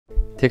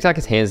TikTok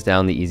is hands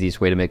down the easiest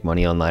way to make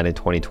money online in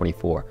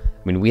 2024. I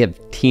mean, we have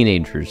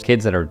teenagers,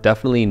 kids that are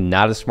definitely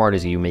not as smart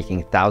as you,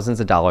 making thousands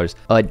of dollars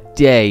a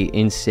day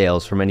in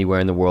sales from anywhere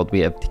in the world. We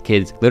have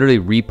kids literally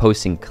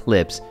reposting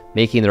clips,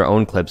 making their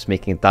own clips,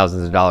 making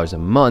thousands of dollars a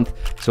month.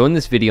 So in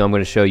this video, I'm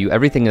going to show you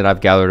everything that I've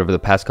gathered over the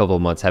past couple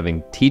of months,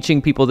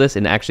 teaching people this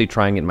and actually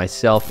trying it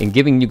myself, and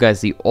giving you guys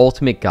the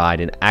ultimate guide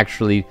and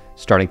actually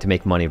starting to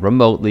make money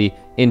remotely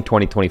in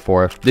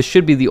 2024. This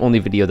should be the only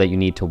video that you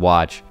need to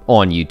watch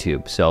on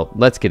YouTube. So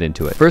let's get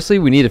into it. Firstly,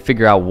 we need to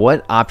figure out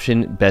what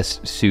option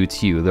best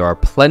suits you. There are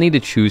plenty to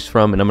choose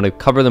from, and I'm going to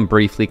cover them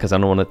briefly because I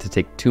don't want it to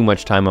take too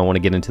much time. I want to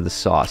get into the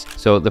sauce.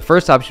 So the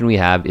first option we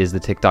have is the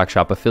TikTok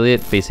Shop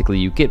affiliate. Basically,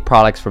 you get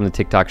products from the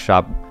TikTok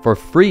Shop for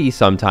free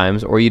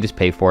sometimes, or you just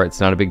pay for it. It's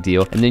not a big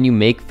deal. And then you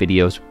make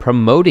videos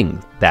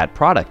promoting that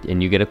product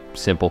and you get a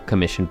simple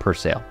commission per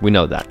sale. We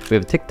know that. We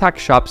have a TikTok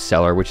Shop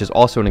seller, which is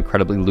also an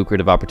incredibly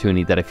lucrative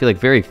opportunity that I feel like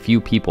very few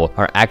people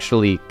are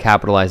actually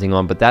capitalizing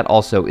on, but that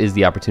also is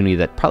the opportunity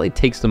that probably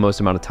takes the most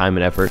amount of time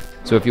and effort.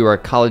 So if you are a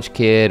college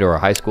kid or a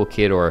high school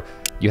kid, or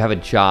you have a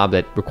job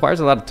that requires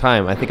a lot of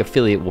time, I think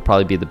affiliate will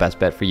probably be the best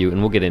bet for you, and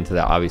we'll get into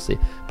that obviously.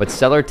 But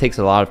seller takes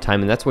a lot of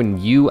time, and that's when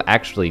you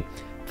actually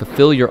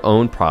fulfill your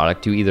own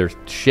product. You either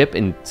ship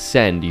and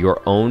send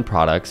your own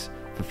products,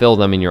 fulfill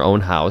them in your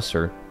own house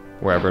or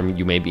wherever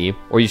you may be,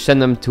 or you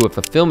send them to a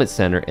fulfillment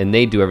center and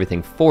they do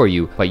everything for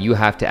you, but you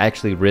have to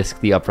actually risk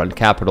the upfront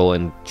capital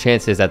and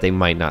chances that they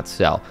might not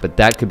sell. But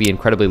that could be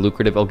incredibly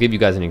lucrative. I'll give you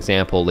guys an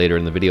example later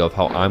in the video of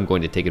how I'm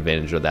going to take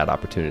advantage of that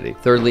opportunity.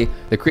 Thirdly,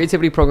 the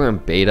creativity program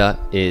beta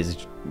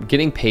is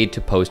getting paid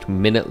to post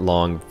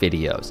minute-long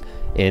videos.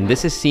 And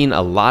this has seen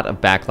a lot of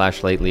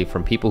backlash lately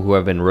from people who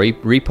have been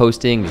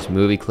reposting just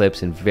movie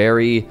clips and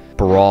very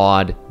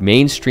broad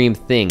mainstream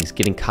things,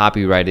 getting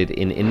copyrighted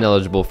and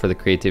ineligible for the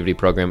creativity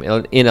program,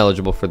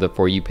 ineligible for the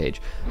For You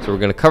page. So we're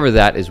going to cover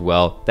that as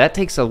well. That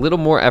takes a little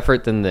more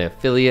effort than the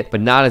affiliate,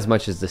 but not as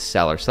much as the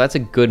seller. So that's a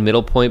good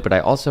middle point, but I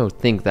also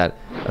think that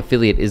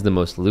affiliate is the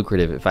most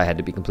lucrative, if I had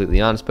to be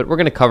completely honest. But we're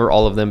going to cover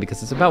all of them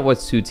because it's about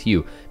what suits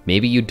you.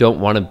 Maybe you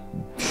don't want to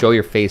show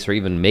your face or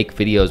even make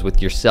videos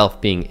with yourself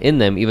being in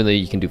them, even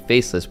though you can do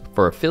faceless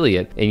for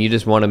affiliate, and you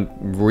just want to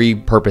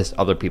repurpose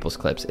other people's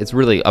clips. It's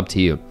really up to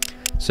you.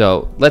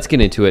 So let's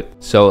get into it.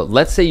 So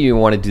let's say you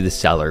want to do the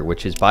seller,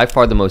 which is by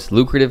far the most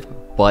lucrative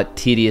but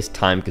tedious,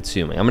 time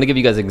consuming. I'm going to give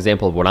you guys an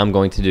example of what I'm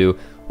going to do,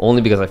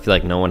 only because I feel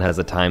like no one has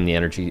the time, the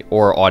energy,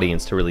 or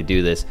audience to really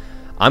do this.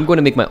 I'm going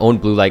to make my own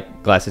blue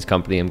light glasses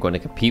company. I'm going to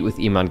compete with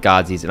Iman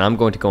Gadzhi's, and I'm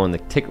going to go on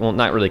the well,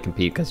 not really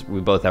compete because we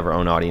both have our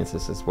own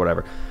audiences, it's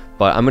whatever.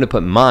 But I'm going to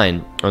put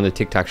mine on the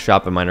TikTok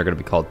Shop, and mine are going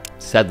to be called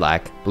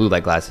Sedlak blue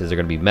light glasses. They're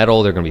going to be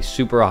metal. They're going to be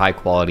super high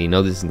quality.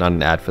 No, this is not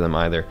an ad for them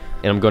either.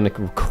 And I'm going to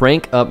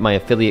crank up my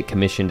affiliate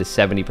commission to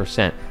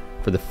 70%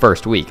 for the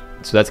first week.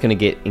 So that's going to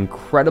get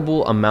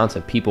incredible amounts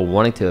of people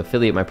wanting to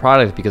affiliate my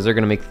product because they're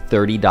going to make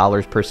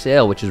 $30 per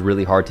sale, which is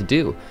really hard to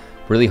do.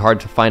 Really hard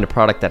to find a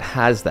product that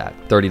has that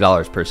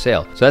 $30 per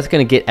sale. So that's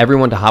going to get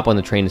everyone to hop on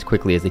the train as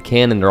quickly as they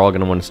can, and they're all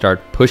going to want to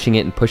start pushing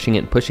it and pushing it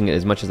and pushing it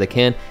as much as they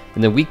can.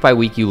 And then week by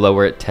week, you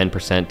lower it 10%,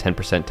 10%,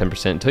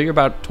 10% until you're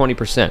about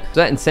 20%. So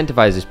that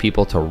incentivizes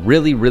people to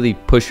really, really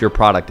push your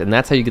product. And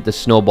that's how you get the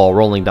snowball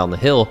rolling down the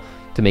hill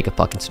to make a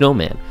fucking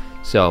snowman.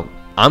 So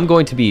I'm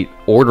going to be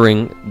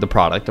ordering the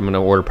product. I'm going to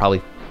order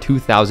probably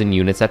 2,000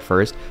 units at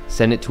first,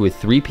 send it to a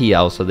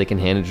 3PL so they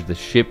can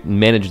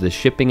manage the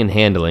shipping and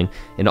handling,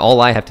 and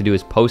all I have to do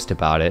is post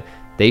about it.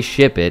 They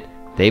ship it,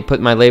 they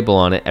put my label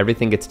on it,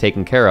 everything gets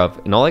taken care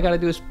of, and all I gotta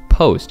do is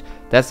post.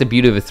 That's the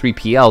beauty of a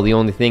 3PL. The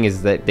only thing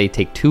is that they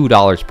take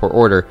 $2 per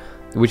order,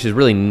 which is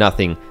really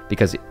nothing,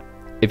 because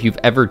if you've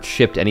ever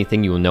shipped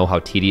anything, you will know how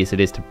tedious it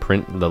is to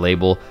print the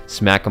label,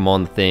 smack them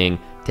on the thing,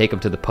 take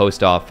them to the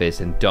post office,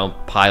 and dump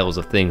piles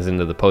of things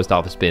into the post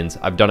office bins.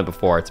 I've done it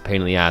before. It's a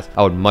pain in the ass.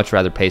 I would much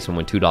rather pay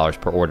someone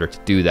 $2 per order to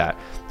do that.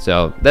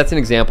 So that's an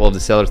example of the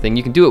seller thing.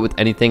 You can do it with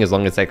anything as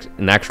long as it's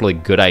an actually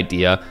good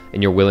idea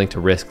and you're willing to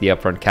risk the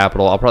upfront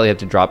capital. I'll probably have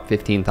to drop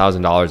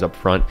 $15,000 up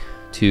front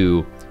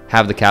to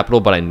have the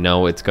capital, but I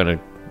know it's going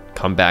to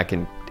come back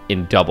in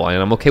double, and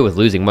I'm okay with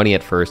losing money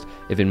at first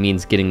if it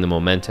means getting the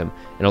momentum.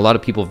 And a lot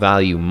of people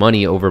value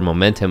money over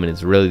momentum, and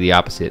it's really the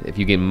opposite. If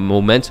you get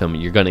momentum,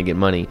 you're going to get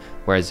money,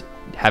 whereas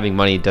having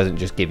money doesn't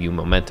just give you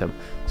momentum.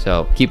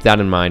 So keep that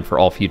in mind for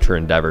all future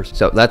endeavors.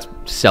 So that's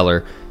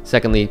seller.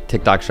 Secondly,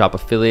 TikTok Shop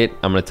affiliate.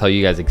 I'm going to tell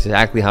you guys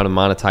exactly how to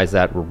monetize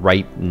that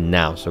right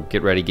now. So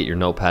get ready, get your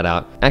notepad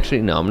out.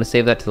 Actually, no, I'm going to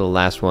save that to the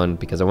last one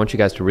because I want you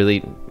guys to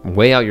really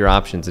weigh out your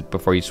options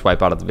before you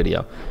swipe out of the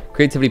video.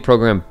 Creativity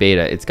program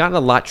beta. It's gotten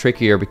a lot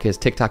trickier because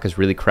TikTok is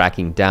really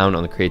cracking down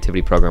on the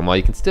creativity program. While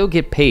you can still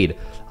get paid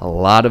a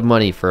lot of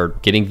money for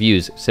getting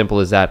views, simple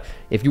as that,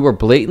 if you are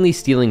blatantly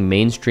stealing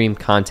mainstream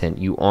content,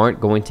 you aren't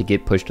going to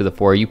get pushed to the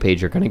For You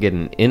page. You're going to get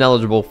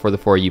ineligible for the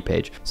For You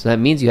page. So that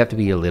means you have to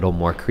be a little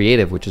more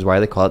creative, which is why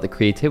they call it the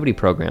creativity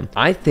program.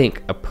 I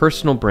think a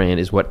personal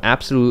brand is what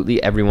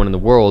absolutely everyone in the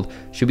world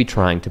should be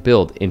trying to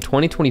build. In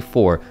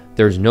 2024,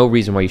 there's no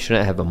reason why you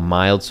shouldn't have a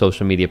mild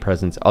social media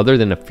presence other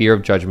than a fear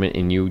of judgment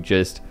and you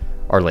just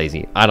are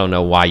lazy. I don't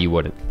know why you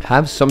wouldn't.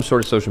 Have some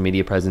sort of social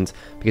media presence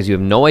because you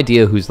have no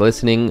idea who's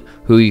listening,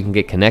 who you can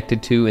get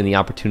connected to, and the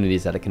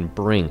opportunities that it can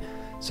bring.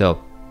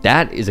 So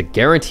that is a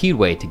guaranteed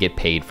way to get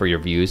paid for your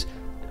views.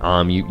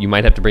 You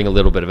might have to bring a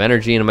little bit of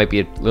energy, and it might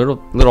be a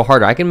little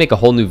harder. I can make a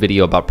whole new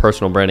video about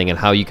personal branding and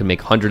how you can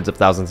make hundreds of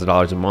thousands of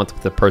dollars a month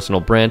with a personal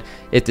brand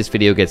if this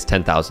video gets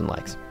 10,000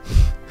 likes.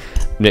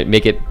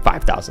 Make it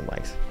 5,000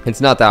 likes.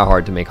 It's not that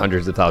hard to make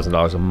hundreds of thousands of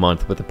dollars a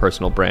month with a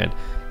personal brand,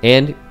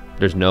 and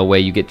there's no way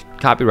you get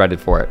copyrighted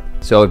for it.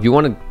 So if you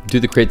want to do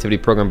the creativity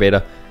program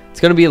beta, it's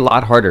going to be a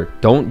lot harder.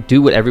 Don't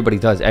do what everybody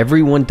does.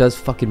 Everyone does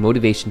fucking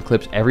motivation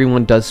clips.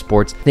 Everyone does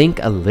sports. Think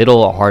a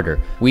little harder.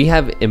 We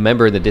have a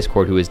member in the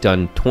Discord who has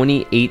done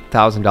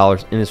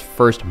 $28,000 in his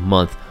first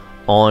month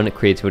on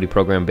creativity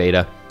program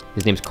beta.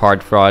 His name's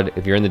Card Fraud.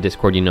 If you're in the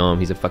Discord, you know him.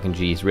 He's a fucking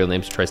G. His real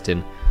name's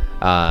Tristan.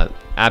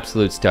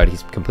 Absolute stud.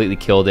 He's completely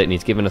killed it, and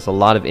he's given us a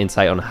lot of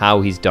insight on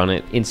how he's done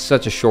it in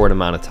such a short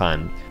amount of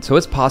time. So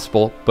it's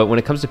possible, but when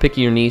it comes to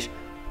picking your niche,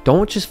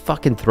 don't just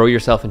fucking throw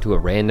yourself into a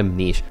random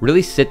niche.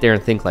 Really sit there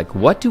and think like,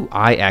 what do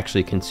I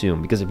actually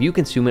consume? Because if you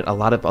consume it, a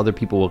lot of other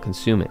people will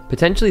consume it.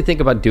 Potentially think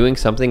about doing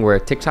something where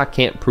TikTok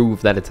can't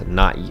prove that it's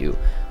not you.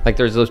 Like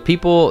there's those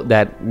people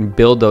that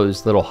build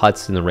those little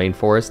huts in the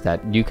rainforest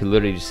that you could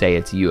literally just say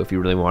it's you if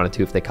you really wanted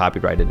to, if they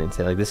copyrighted it and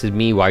say like, this is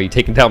me, why are you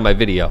taking down my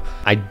video?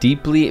 I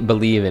deeply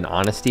believe in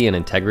honesty and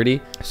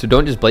integrity. So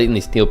don't just blatantly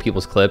steal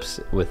people's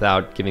clips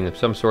without giving them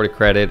some sort of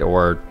credit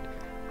or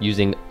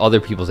using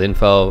other people's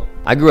info.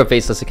 I grew a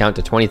faceless account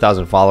to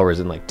 20,000 followers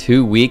in like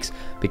 2 weeks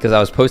because I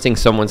was posting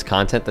someone's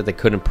content that they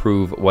couldn't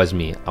prove was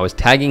me. I was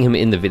tagging him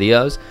in the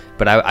videos,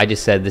 but I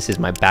just said, this is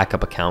my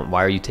backup account.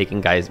 Why are you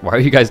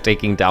guys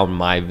taking down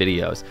my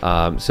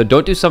videos? So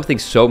don't do something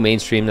so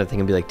mainstream that they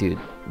can be like, dude,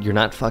 you're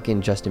not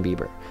fucking Justin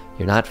Bieber.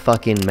 You're not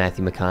fucking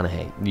Matthew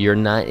McConaughey. You're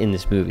not in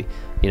this movie,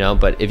 you know?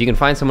 But if you can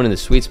find someone in the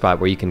sweet spot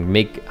where you can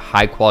make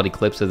high quality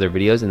clips of their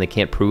videos and they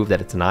can't prove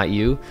that it's not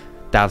you,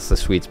 that's the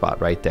sweet spot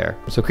right there.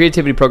 So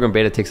creativity program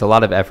beta takes a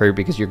lot of effort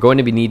because you're going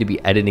to need to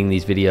be editing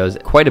these videos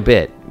quite a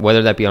bit,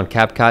 whether that be on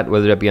CapCut,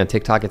 whether that be on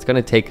TikTok. It's going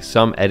to take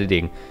some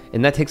editing,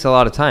 and that takes a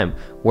lot of time.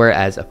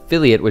 Whereas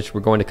affiliate, which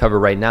we're going to cover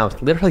right now,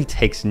 literally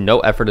takes no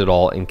effort at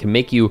all and can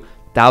make you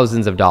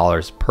thousands of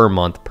dollars per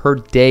month, per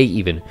day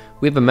even.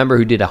 We have a member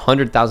who did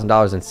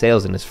 $100,000 in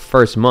sales in his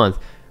first month,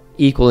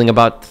 equaling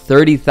about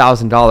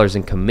 $30,000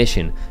 in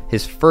commission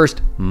his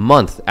first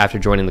month after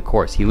joining the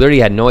course. He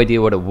literally had no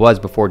idea what it was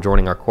before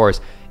joining our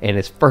course, and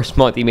his first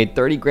month he made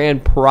 30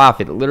 grand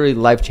profit, literally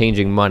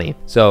life-changing money.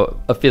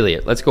 So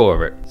affiliate, let's go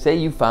over it. Say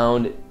you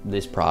found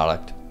this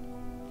product.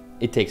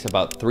 It takes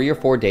about 3 or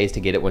 4 days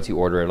to get it once you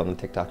order it on the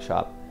TikTok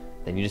shop.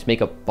 Then you just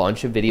make a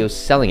bunch of videos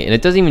selling it, and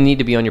it doesn't even need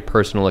to be on your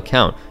personal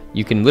account.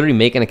 You can literally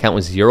make an account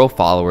with 0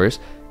 followers,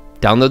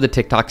 download the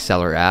TikTok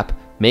seller app,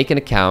 make an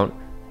account,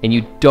 and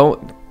you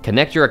don't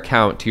connect your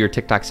account to your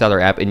TikTok seller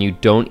app, and you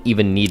don't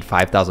even need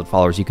 5,000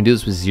 followers. You can do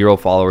this with 0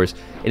 followers,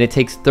 and it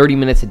takes 30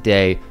 minutes a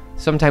day,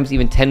 sometimes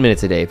even 10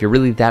 minutes a day. If you're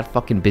really that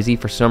fucking busy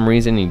for some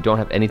reason and you don't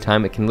have any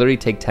time, it can literally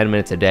take 10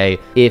 minutes a day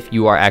if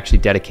you are actually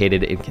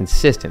dedicated and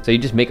consistent. So you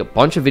just make a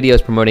bunch of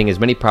videos promoting as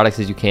many products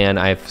as you can.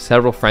 I have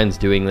several friends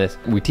doing this.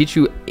 We teach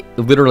you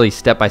literally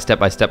step by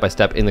step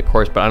in the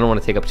course, but I don't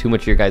want to take up too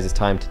much of your guys'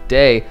 time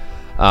today.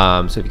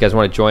 So if you guys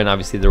want to join,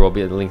 obviously there will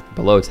be a link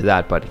below to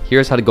that, but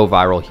here's how to go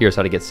viral. Here's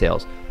how to get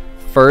sales.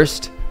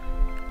 First,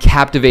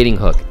 captivating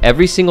hook.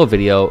 Every single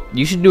video,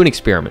 you should do an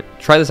experiment.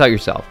 Try this out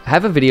yourself.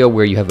 Have a video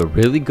where you have a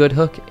really good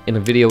hook and a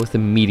video with a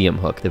medium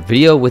hook. The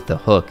video with the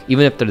hook,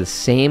 even if they're the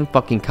same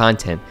fucking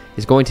content,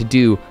 is going to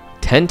do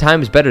 10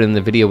 times better than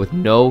the video with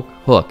no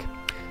hook.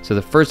 So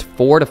the first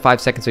 4 to 5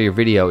 seconds of your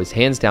video is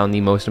hands down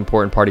the most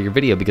important part of your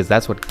video because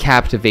that's what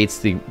captivates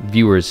the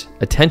viewer's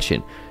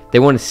attention. They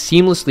want to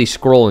seamlessly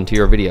scroll into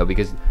your video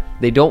because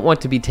they don't want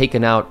to be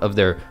taken out of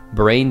their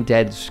brain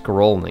dead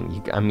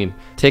scrolling. I mean,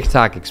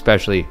 TikTok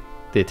especially,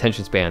 the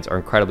attention spans are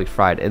incredibly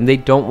fried, and they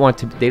don't want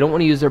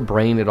to use their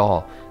brain at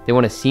all. They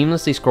want to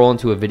seamlessly scroll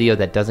into a video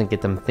that doesn't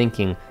get them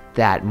thinking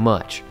that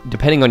much.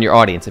 Depending on your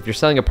audience, if you're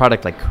selling a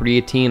product like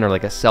creatine or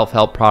like a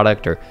self-help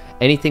product or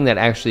anything that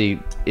actually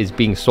is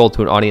being sold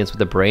to an audience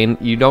with a brain,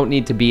 you don't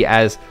need to be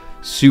as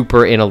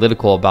super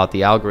analytical about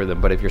the algorithm.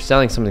 But if you're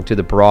selling something to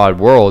the broad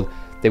world,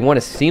 they want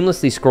to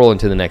seamlessly scroll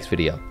into the next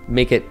video.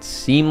 Make it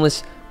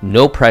seamless,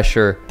 no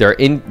pressure.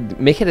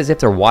 Make it as if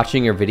they're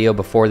watching your video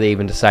before they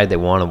even decide they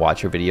want to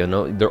watch your video.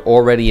 No, they're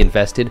already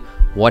invested.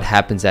 What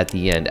happens at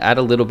the end? Add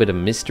a little bit of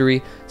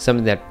mystery,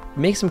 something that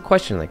makes them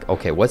question like,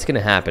 okay, what's going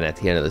to happen at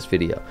the end of this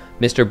video?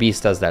 Mr.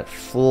 Beast does that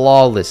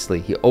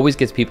flawlessly. He always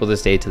gets people to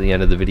stay to the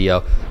end of the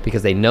video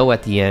because they know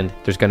at the end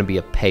there's going to be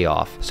a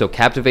payoff. So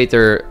captivate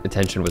their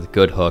attention with a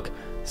good hook.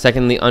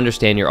 Secondly,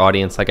 understand your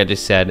audience. Like I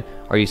just said,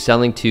 are you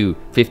selling to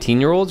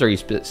 15-year-olds or are you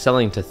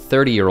selling to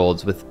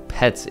 30-year-olds with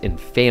pets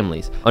and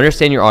families?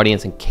 Understand your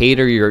audience and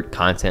cater your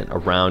content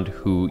around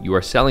who you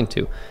are selling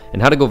to.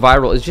 And how to go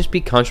viral is just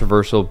be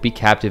controversial, be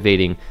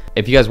captivating.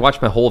 If you guys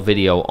watch my whole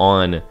video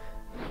on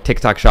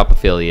TikTok Shop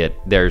Affiliate,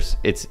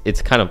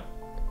 it's kind of,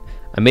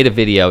 I made a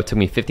video. It took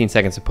me 15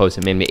 seconds to post.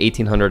 It made me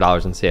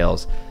 $1,800 in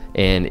sales.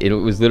 And it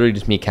was literally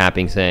just me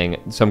capping,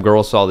 saying some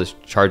girl saw this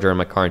charger in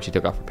my car and she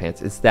took off her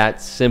pants. It's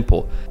that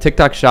simple.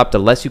 TikTok Shop, the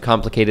less you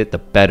complicate it, the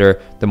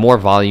better. The more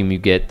volume you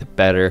get, the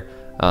better.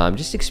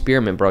 Just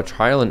experiment, bro.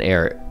 Trial and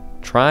error.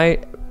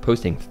 Try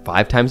posting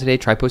 5 times a day.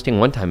 Try posting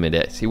 1 time a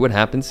day. See what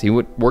happens. See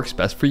what works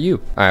best for you.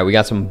 All right, we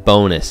got some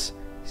bonus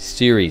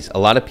series. A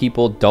lot of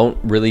people don't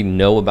really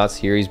know about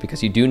series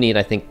because you do need,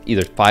 I think,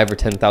 either 5 or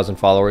 10,000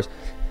 followers.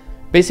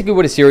 Basically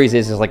what a series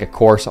is like a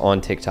course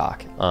on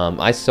TikTok.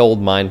 I sold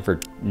mine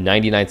for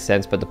 99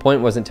 cents, but the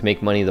point wasn't to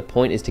make money. The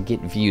point is to get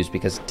views,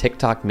 because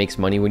TikTok makes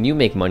money when you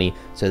make money.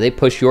 So they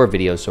push your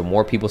videos so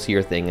more people see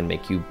your thing and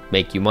make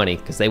you money,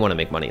 because they want to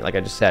make money. Like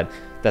I just said,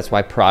 that's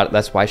why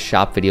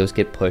shop videos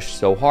get pushed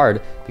so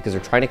hard, because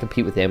they're trying to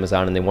compete with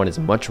Amazon and they want as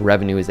much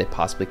revenue as they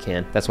possibly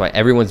can. That's why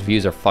everyone's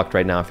views are fucked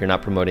right now if you're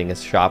not promoting a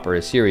shop or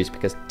a series,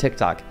 because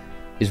TikTok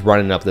is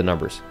running up the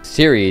numbers.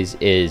 Series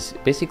is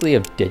basically a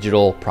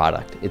digital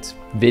product. It's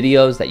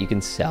videos that you can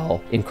sell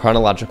in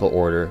chronological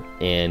order.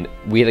 And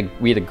we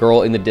had a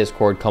girl in the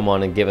Discord come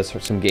on and give us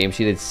some games.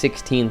 She did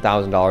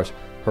 $16,000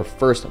 her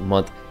first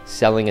month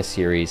selling a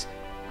series.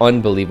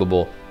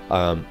 Unbelievable.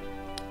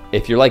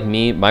 If you're like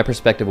me, my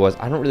perspective was,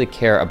 I don't really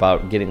care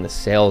about getting the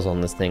sales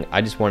on this thing. I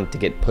just want it to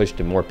get pushed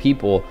to more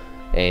people,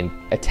 and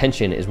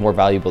attention is more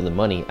valuable than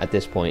money at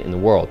this point in the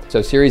world. So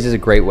series is a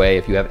great way.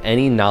 If you have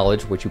any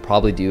knowledge, which you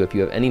probably do, if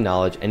you have any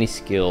knowledge, any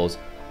skills,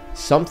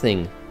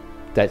 something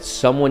that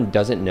someone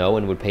doesn't know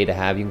and would pay to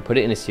have, you can put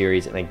it in a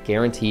series, and I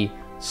guarantee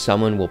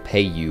someone will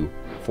pay you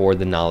for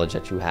the knowledge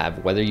that you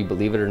have. Whether you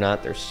believe it or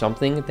not, there's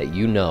something that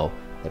you know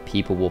that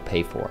people will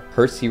pay for.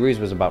 Her series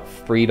was about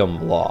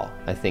freedom law,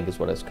 I think is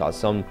what it's called.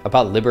 Some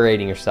about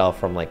liberating yourself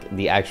from like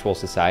the actual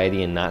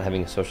society and not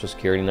having a social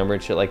security number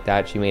and shit like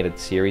that. She made a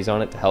series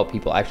on it to help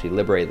people actually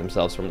liberate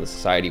themselves from the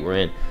society we're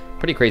in.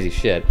 Pretty crazy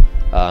shit.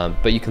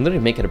 But you can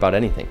literally make it about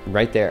anything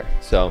right there.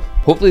 So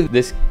hopefully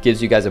this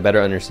gives you guys a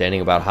better understanding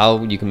about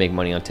how you can make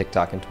money on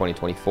TikTok in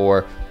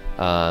 2024.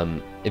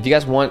 If you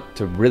guys want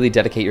to really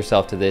dedicate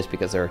yourself to this,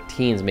 because there are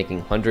teens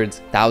making hundreds,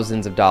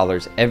 thousands of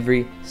dollars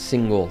every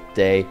single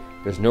day,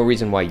 there's no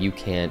reason why you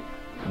can't.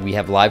 We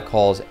have live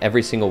calls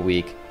every single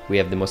week. We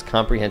have the most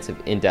comprehensive,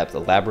 in-depth,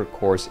 elaborate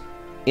course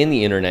in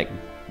the internet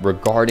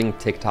regarding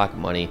TikTok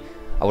money.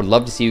 I would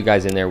love to see you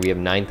guys in there. We have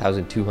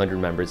 9,200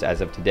 members as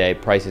of today.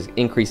 Price is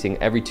increasing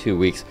every 2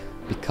 weeks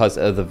because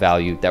of the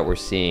value that we're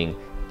seeing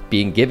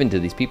being given to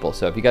these people.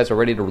 So if you guys are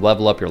ready to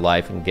level up your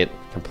life and get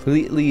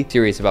completely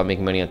serious about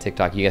making money on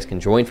TikTok, you guys can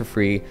join for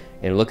free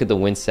and look at the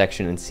win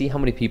section and see how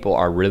many people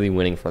are really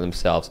winning for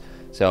themselves.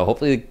 So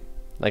hopefully,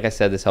 like I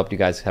said, this helped you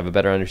guys have a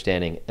better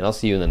understanding, and I'll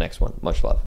see you in the next one. Much love.